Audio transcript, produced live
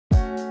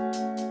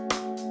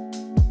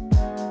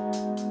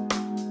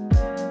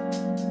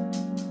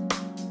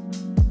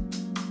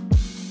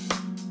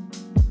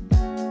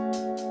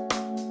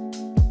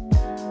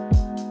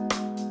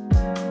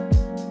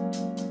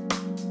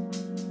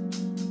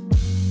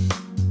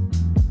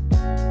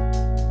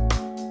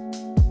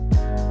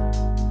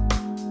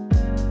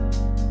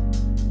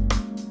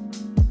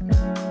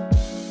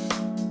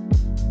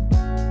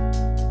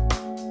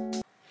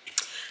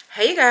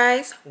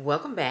guys,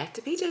 welcome back to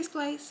PJ's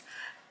Place.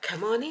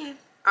 Come on in.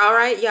 All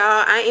right,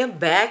 y'all, I am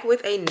back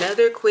with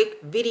another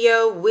quick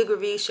video wig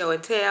review show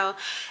and tell.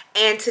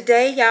 And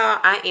today, y'all,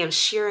 I am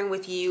sharing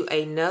with you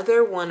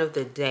another one of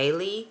the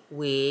daily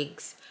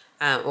wigs,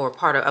 or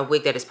part of a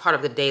wig that is part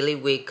of the daily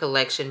wig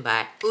collection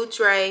by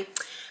Outre.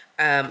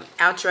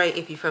 Outre,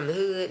 if you're from the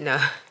hood.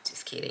 No,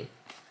 just kidding.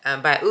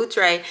 By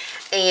Outre,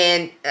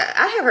 and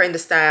I have her in the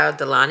style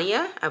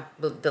Delania. I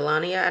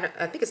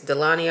think it's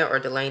Delania or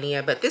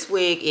Delania, but this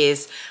wig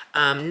is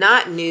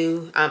not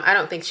new. I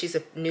don't think she's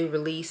a new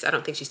release. I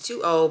don't think she's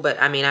too old, but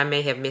I mean, I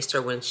may have missed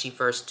her when she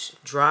first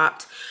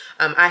dropped.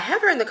 I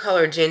have her in the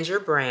color ginger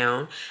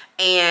brown,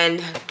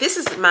 and this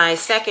is my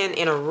second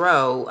in a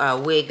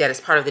row wig that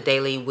is part of the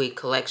daily wig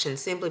collection,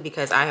 simply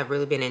because I have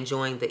really been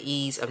enjoying the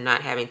ease of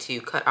not having to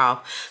cut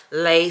off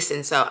lace.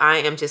 And so I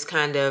am just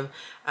kind of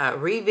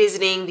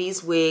revisiting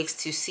these wigs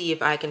to see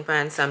if I can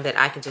find some that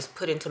I can just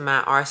put into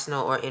my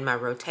arsenal or in my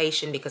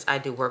rotation, because I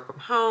do work from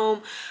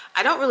home.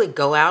 I don't really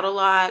go out a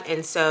lot,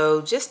 and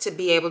so just to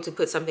be able to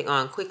put something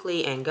on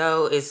quickly and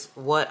go is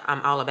what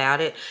I'm all about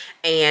it.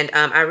 And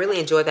I really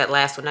enjoyed that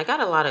last one. I got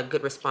a lot of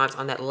good response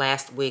on that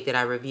last wig that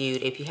I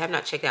reviewed. If you have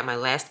not checked out my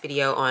last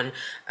video on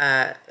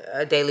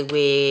a daily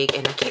wig,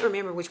 and I can't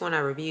remember which one I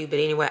reviewed, but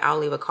anyway, I'll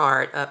leave a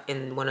card up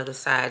in one of the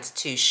sides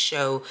to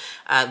show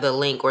the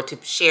link, or to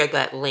share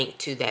that link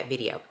to that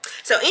video.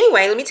 So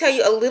anyway, let me tell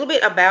you a little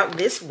bit about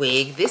this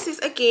wig. This is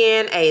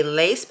again a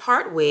lace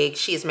part wig.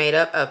 She is made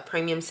up of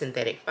premium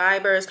synthetic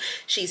fibers.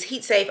 She's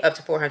heat safe up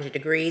to 400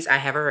 degrees. I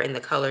have her in the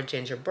color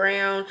ginger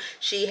brown.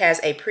 She has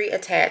a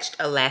pre-attached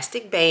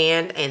elastic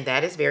band, and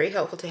that is very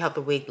helpful to help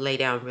the wig lay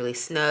down really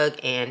snug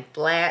and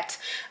flat.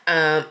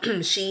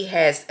 She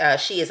is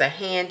a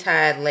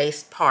hand-tied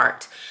lace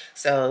part.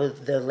 So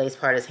the lace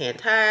part is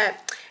hand-tied.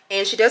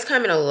 And she does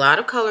come in a lot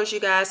of colors, you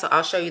guys, so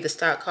I'll show you the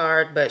stock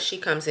card, but she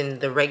comes in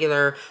the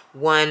regular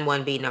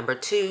 1B number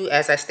 2.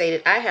 As I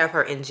stated, I have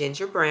her in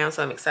ginger brown,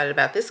 so I'm excited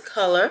about this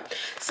color.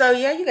 So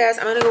yeah, you guys,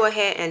 I'm going to go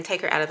ahead and take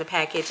her out of the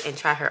package and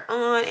try her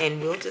on, and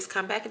we'll just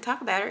come back and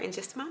talk about her in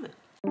just a moment.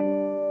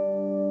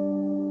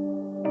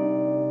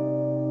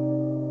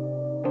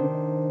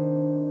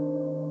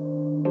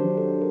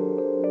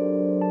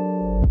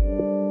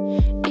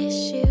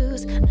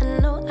 Issues, I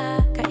know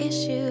I got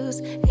issues.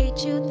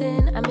 Hate you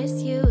then, I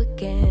miss you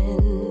again.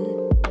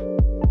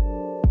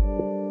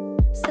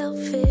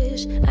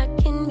 Selfish, I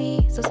can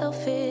be so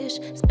selfish.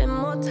 Spend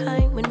more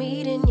time when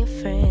meeting your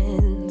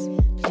friends.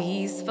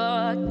 Please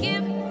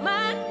forgive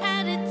my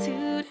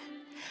attitude.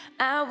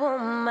 I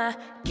want my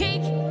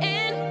cake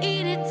and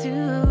eat it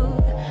too,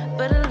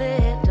 but a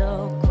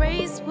little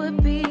grace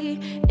would be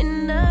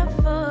enough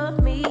for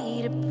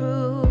me to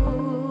prove.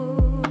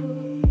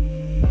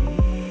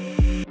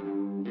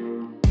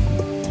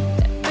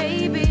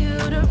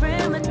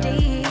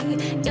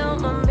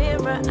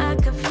 I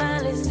could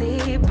finally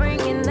see,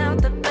 bringing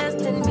out the best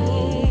in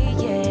me.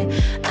 Yeah,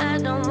 I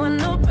don't want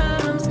no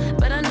problems,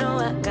 but I know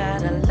I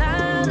got a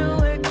lot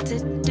of work to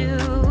do.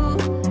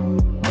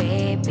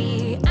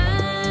 Baby,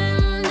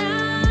 I'm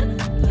not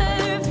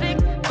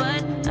perfect,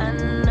 but I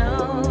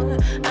know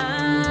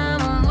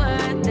I'm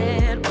worth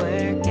it.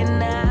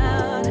 Working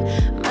out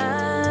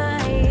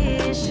my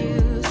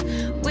issues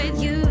with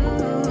you,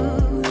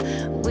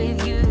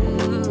 with you.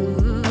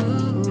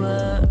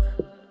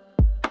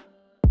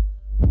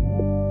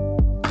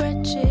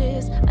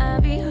 I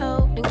be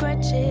holding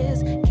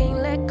grudges, can't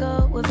let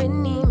go of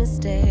any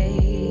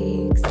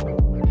mistakes.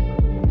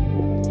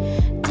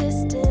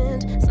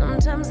 Distant,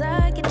 sometimes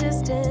I get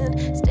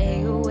distant.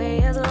 Stay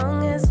away as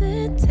long as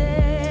it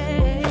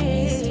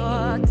takes.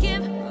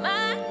 Forgive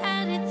my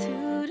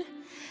attitude.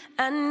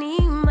 I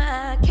need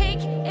my cake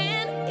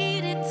and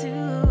eat it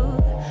too,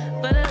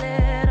 but a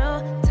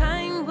little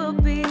time will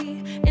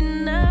be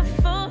enough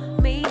for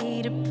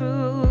me to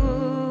prove.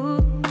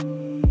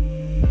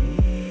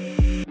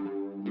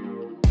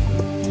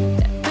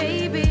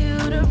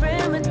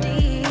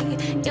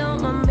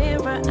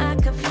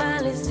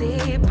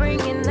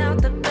 Bringing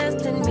out the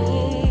best in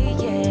me,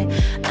 yeah.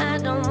 I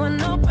don't want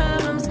no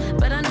problems,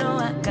 but I know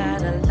I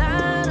got a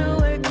lot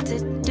of work to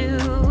do.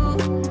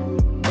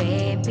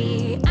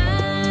 Baby,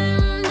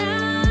 I'm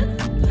not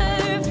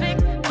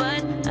perfect,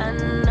 but I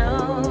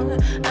know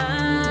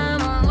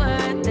I'm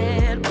worth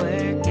it.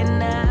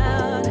 Working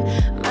out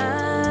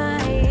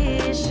my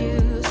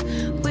issues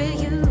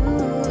with you,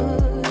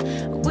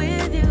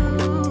 with you.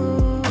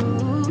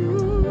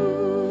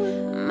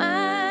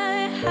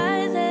 My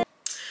highs and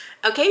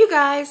Okay, you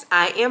guys,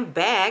 I am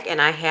back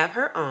and I have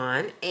her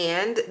on,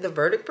 and the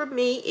verdict for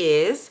me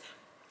is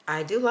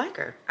I do like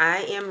her.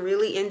 I am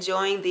really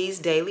enjoying these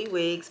daily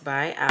wigs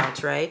by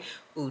Outre.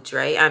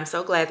 I'm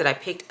so glad that I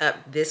picked up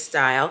this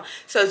style.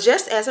 So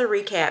just as a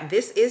recap,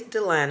 this is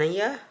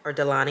Delania or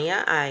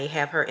Delania. I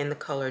have her in the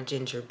color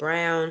ginger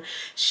brown.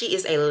 She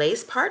is a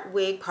lace part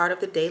wig, part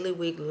of the daily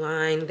wig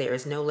line. There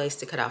is no lace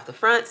to cut off the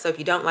front, so if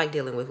you don't like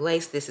dealing with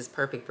lace, this is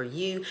perfect for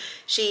you.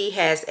 She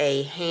has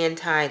a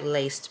hand-tied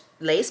laced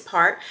lace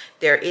part.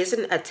 There is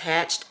an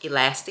attached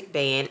elastic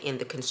band in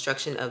the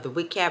construction of the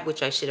wig cap,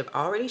 which I should have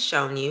already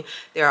shown you.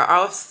 There are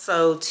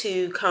also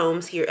 2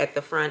 combs here at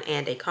the front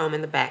and a comb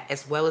in the back,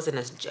 as well as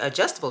an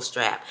adjustable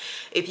strap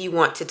if you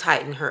want to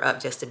tighten her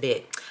up just a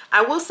bit.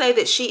 I will say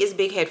that she is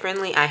big head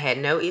friendly. I had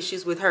no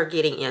issues with her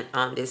getting in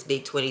on this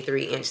big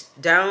 23-inch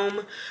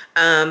dome.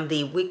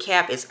 The wig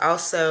cap is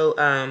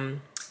also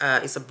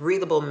it's a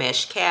breathable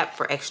mesh cap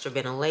for extra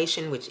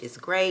ventilation, which is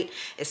great,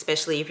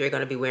 especially if you're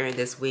going to be wearing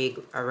this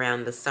wig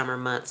around the summer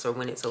months or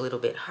when it's a little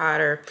bit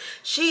hotter.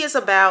 She is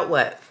about,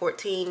 what,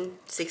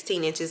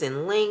 16 inches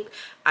in length.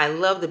 I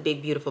love the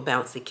big, beautiful,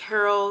 bouncy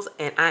curls,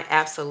 and I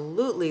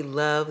absolutely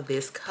love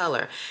this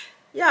color.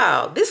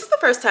 Y'all, this is the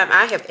first time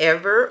I have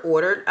ever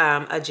ordered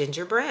a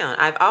ginger brown.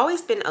 I've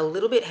always been a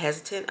little bit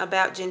hesitant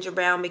about ginger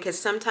brown because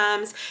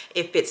sometimes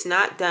if it's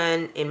not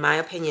done, in my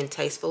opinion,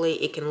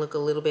 tastefully, it can look a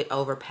little bit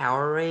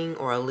overpowering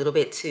or a little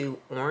bit too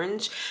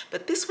orange.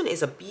 But this one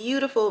is a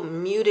beautiful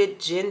muted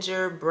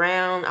ginger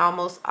brown,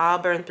 almost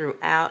auburn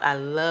throughout. I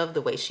love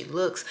the way she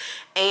looks.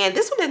 And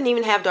this one doesn't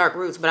even have dark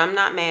roots, but I'm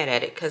not mad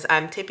at it because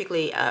I'm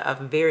typically a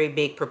very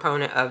big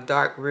proponent of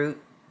dark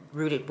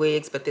rooted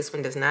wigs, but this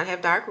one does not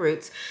have dark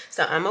roots,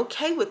 so I'm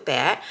okay with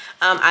that.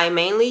 I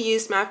mainly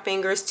used my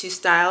fingers to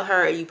style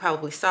her. You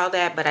probably saw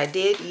that, but I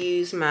did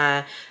use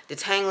my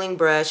detangling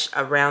brush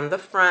around the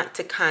front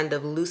to kind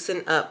of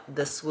loosen up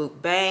the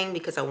swoop bang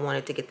because I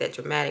wanted to get that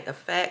dramatic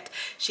effect.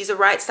 She's a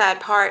right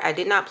side part. I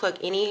did not pluck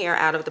any hair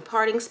out of the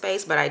parting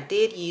space, but I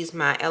did use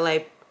my LA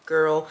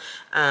Girl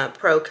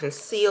Pro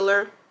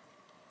concealer,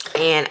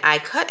 and I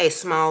cut a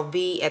small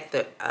V at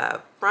the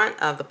front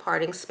of the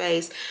parting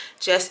space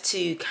just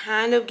to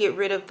kind of get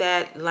rid of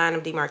that line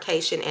of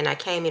demarcation. And I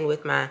came in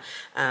with my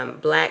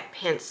black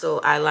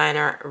pencil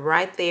eyeliner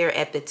right there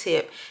at the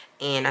tip,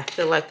 and I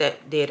feel like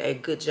that did a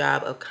good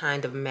job of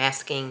kind of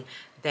masking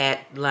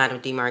that line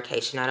of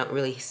demarcation. I don't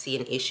really see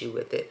an issue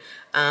with it.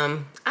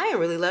 I am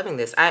really loving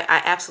this.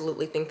 I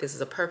absolutely think this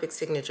is a perfect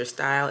signature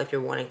style if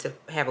you're wanting to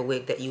have a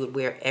wig that you would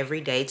wear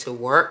every day to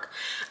work.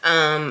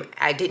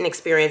 I didn't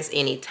experience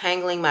any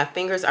tangling. My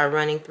fingers are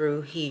running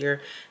through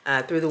here,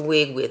 through the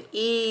wig with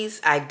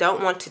ease. I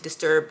don't want to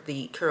disturb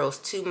the curls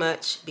too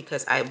much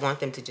because I want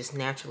them to just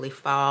naturally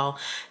fall.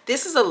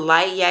 This is a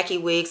light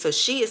yaki wig, so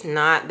she is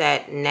not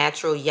that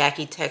natural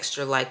yaki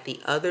texture like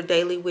the other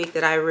daily wig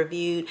that I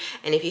reviewed.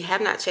 And if you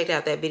have not checked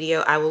out that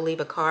video, I will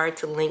leave a card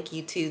to link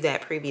you to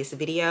that previous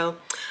video.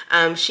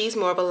 She's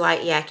more of a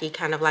light yaki,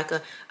 kind of like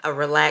a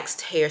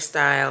relaxed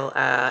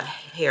hairstyle,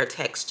 hair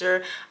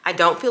texture. I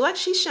don't feel like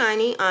she's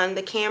shiny on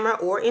the camera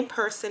or in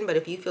person, but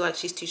if you feel like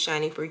she's too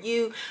shiny for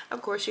you,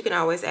 of course you can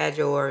always add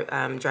your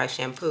dry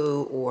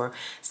shampoo or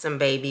some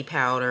baby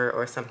powder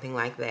or something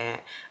like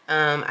that.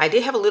 I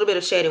did have a little bit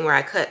of shading where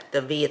I cut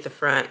the V at the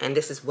front, and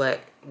this is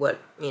what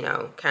you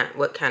know,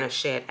 what kind of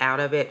shed out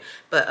of it.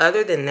 But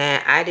other than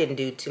that, I didn't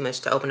do too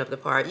much to open up the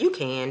part. You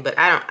can, but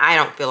I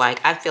don't feel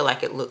like, I feel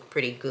like it looked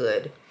pretty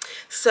good.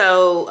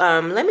 So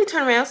let me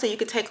turn around so you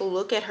can take a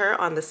look at her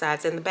on the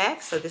sides and the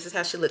back. So this is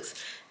how she looks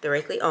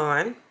directly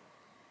on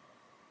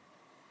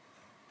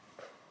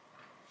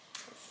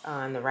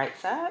the right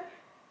side.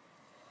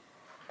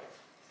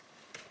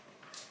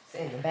 It's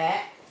in the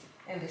back,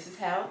 and this is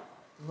how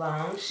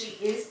long she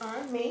is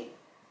on me.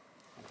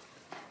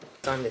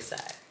 On this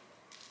side.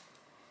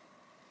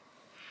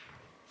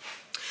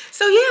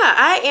 So yeah,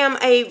 I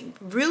am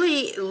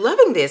really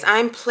loving this.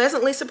 I'm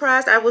pleasantly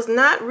surprised. I was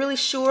not really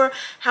sure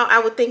how I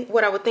would think,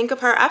 what I would think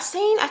of her. I've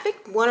seen, I think,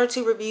 1 or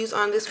 2 reviews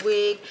on this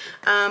wig,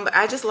 but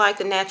I just like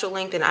the natural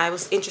length, and I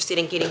was interested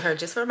in getting her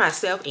just for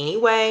myself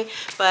anyway.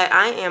 But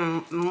I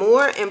am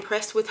more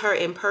impressed with her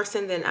in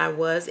person than I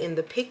was in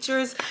the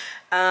pictures.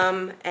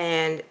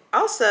 And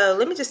also,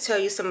 let me just tell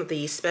you some of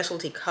the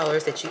specialty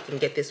colors that you can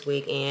get this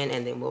wig in,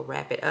 and then we'll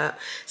wrap it up.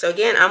 So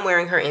again, I'm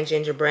wearing her in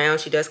ginger brown.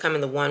 She does come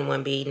in the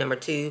 1B, number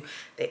 2,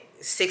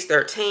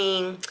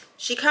 613.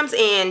 She comes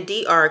in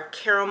DR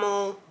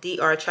Caramel,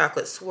 DR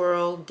Chocolate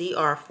Swirl,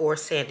 DR4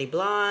 Sandy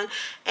Blonde,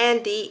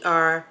 and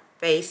DR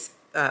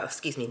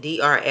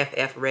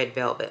DRFF Red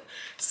Velvet.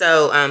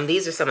 So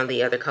these are some of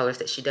the other colors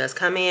that she does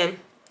come in.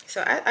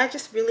 So I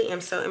just really am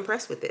so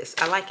impressed with this.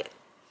 I like it.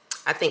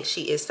 I think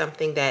she is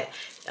something that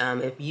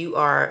if you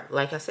are,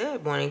 like I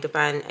said, wanting to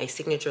find a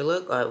signature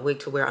look or a wig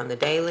to wear on the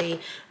daily,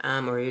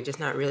 or you're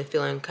just not really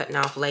feeling cutting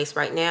off lace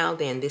right now,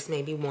 then this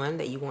may be one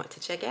that you want to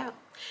check out.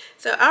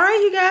 So, all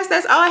right, you guys,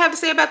 that's all I have to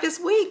say about this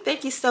wig.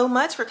 Thank you so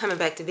much for coming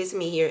back to visit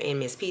me here in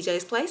Miss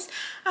PJ's Place.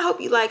 I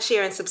hope you like,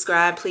 share, and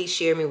subscribe. Please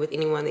share me with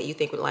anyone that you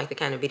think would like the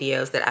kind of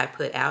videos that I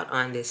put out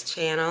on this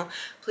channel.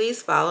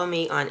 Please follow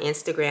me on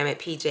Instagram at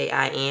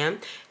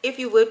PJIam. If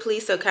you would,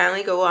 please so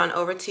kindly go on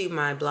over to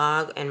my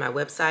blog and my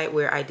website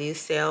where I do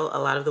sell a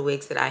lot of the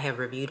wigs that I have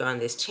reviewed on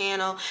this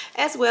channel,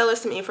 as well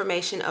as some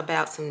information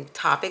about some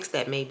topics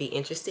that may be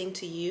interesting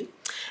to you.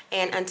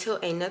 And until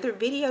another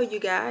video, you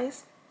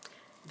guys,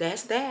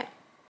 that's that.